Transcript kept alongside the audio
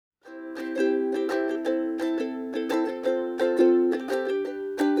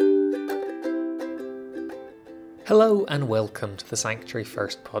Hello and welcome to the Sanctuary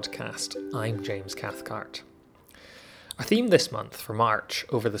First podcast. I'm James Cathcart. Our theme this month for March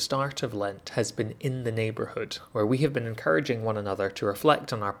over the start of Lent has been In the Neighbourhood, where we have been encouraging one another to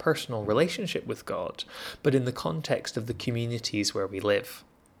reflect on our personal relationship with God, but in the context of the communities where we live.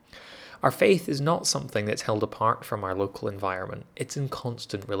 Our faith is not something that's held apart from our local environment, it's in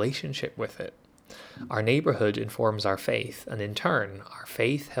constant relationship with it. Our neighbourhood informs our faith, and in turn, our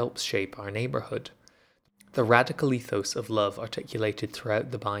faith helps shape our neighbourhood. The radical ethos of love articulated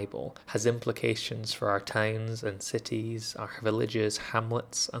throughout the Bible has implications for our towns and cities, our villages,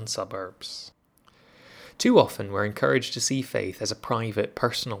 hamlets and suburbs. Too often we're encouraged to see faith as a private,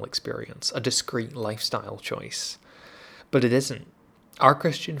 personal experience, a discrete lifestyle choice. But it isn't. Our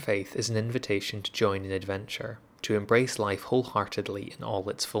Christian faith is an invitation to join in adventure, to embrace life wholeheartedly in all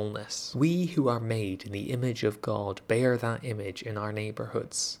its fullness. We who are made in the image of God bear that image in our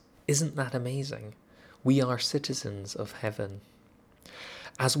neighbourhoods. Isn't that amazing? We are citizens of heaven.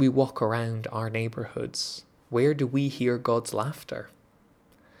 As we walk around our neighbourhoods, where do we hear God's laughter?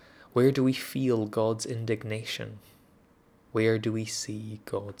 Where do we feel God's indignation? Where do we see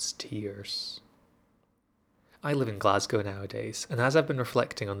God's tears? I live in Glasgow nowadays, and as I've been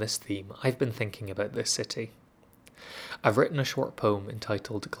reflecting on this theme, I've been thinking about this city. I've written a short poem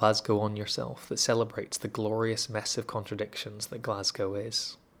entitled Glasgow on Yourself that celebrates the glorious mess of contradictions that Glasgow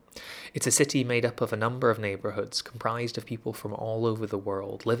is. It's a city made up of a number of neighbourhoods comprised of people from all over the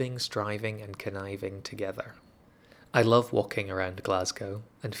world, living, striving and conniving together. I love walking around Glasgow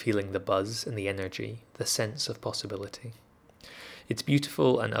and feeling the buzz and the energy, the sense of possibility. It's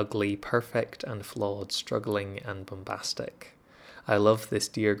beautiful and ugly, perfect and flawed, struggling and bombastic. I love this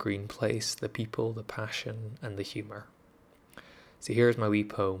dear green place, the people, the passion and the humour. So here's my wee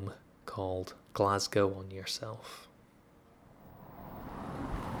poem called Glasgow on Yourself.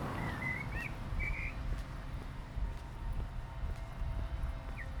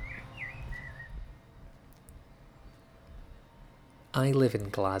 I live in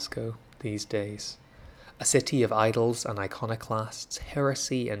Glasgow these days, a city of idols and iconoclasts,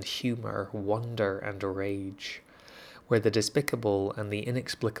 heresy and humour, wonder and rage, where the despicable and the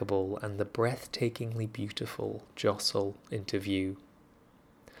inexplicable and the breathtakingly beautiful jostle into view.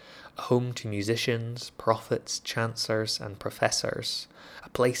 A home to musicians, prophets, chancers and professors, a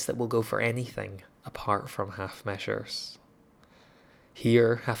place that will go for anything apart from half measures.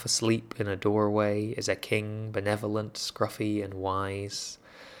 Here, half asleep in a doorway, is a king, benevolent, scruffy and wise,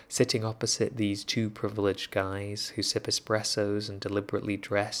 sitting opposite these two privileged guys who sip espressos and deliberately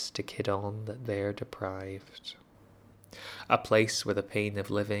dress to kid on that they're deprived. A place where the pain of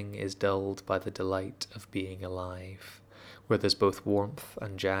living is dulled by the delight of being alive, where there's both warmth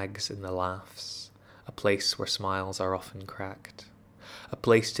and jags in the laughs, a place where smiles are often cracked. A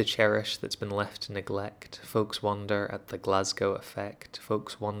place to cherish that's been left to neglect. Folks wonder at the Glasgow effect.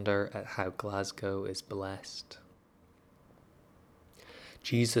 Folks wonder at how Glasgow is blessed.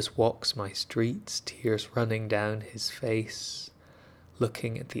 Jesus walks my streets, tears running down his face,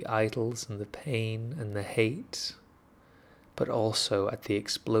 looking at the idols and the pain and the hate, but also at the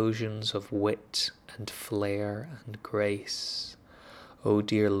explosions of wit and flair and grace. Oh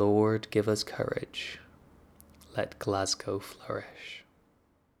dear Lord, give us courage. Let Glasgow flourish.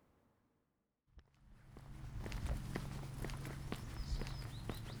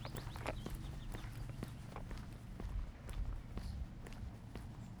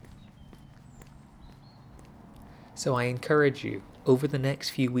 So I encourage you, over the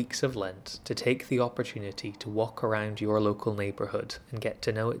next few weeks of Lent, to take the opportunity to walk around your local neighbourhood and get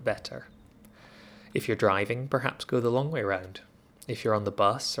to know it better. If you're driving, perhaps go the long way round. If you're on the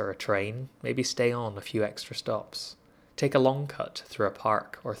bus or a train, maybe stay on a few extra stops. Take a long cut through a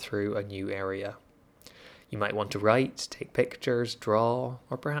park or through a new area. You might want to write, take pictures, draw,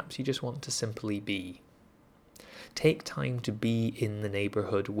 or perhaps you just want to simply be. Take time to be in the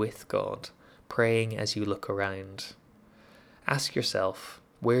neighbourhood with God, praying as you look around. Ask yourself,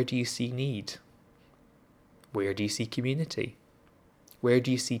 where do you see need? Where do you see community? Where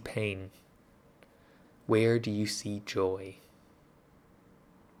do you see pain? Where do you see joy?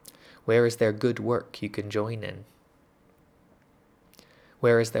 Where is there good work you can join in?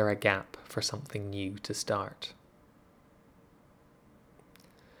 Where is there a gap for something new to start?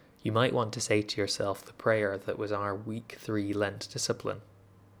 You might want to say to yourself the prayer that was our week 3 Lent discipline.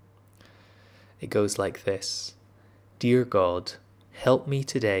 It goes like this: Dear God, help me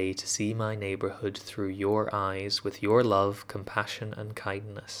today to see my neighbourhood through your eyes with your love, compassion and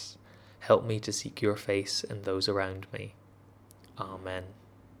kindness. Help me to seek your face in those around me. Amen.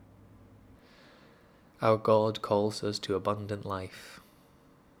 Our God calls us to abundant life.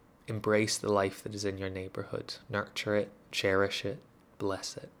 Embrace the life that is in your neighbourhood. Nurture it, cherish it,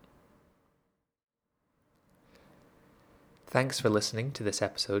 bless it. Thanks for listening to this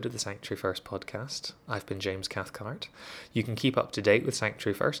episode of the Sanctuary First podcast. I've been James Cathcart. You can keep up to date with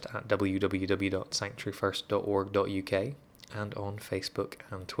Sanctuary First at www.sanctuaryfirst.org.uk and on Facebook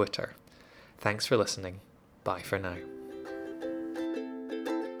and Twitter. Thanks for listening. Bye for now.